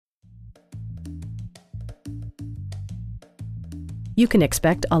You can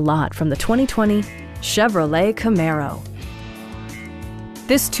expect a lot from the 2020 Chevrolet Camaro.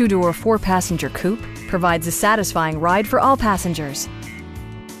 This two-door, four-passenger coupe provides a satisfying ride for all passengers.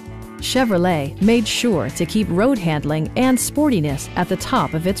 Chevrolet made sure to keep road handling and sportiness at the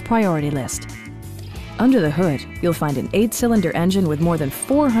top of its priority list. Under the hood, you'll find an 8-cylinder engine with more than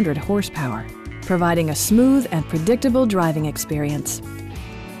 400 horsepower, providing a smooth and predictable driving experience.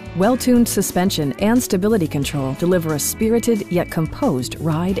 Well-tuned suspension and stability control deliver a spirited yet composed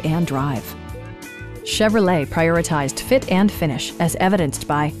ride and drive. Chevrolet prioritized fit and finish as evidenced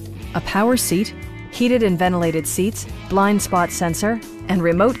by a power seat, heated and ventilated seats, blind spot sensor, and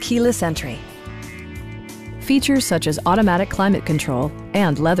remote keyless entry. Features such as automatic climate control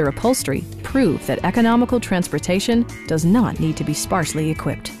and leather upholstery prove that economical transportation does not need to be sparsely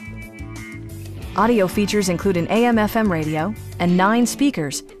equipped. Audio features include an AM/FM radio and 9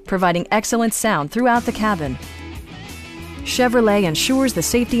 speakers, providing excellent sound throughout the cabin. Chevrolet ensures the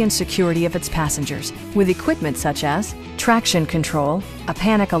safety and security of its passengers with equipment such as traction control, a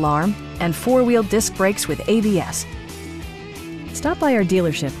panic alarm, and 4-wheel disc brakes with ABS. Stop by our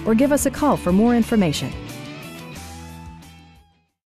dealership or give us a call for more information.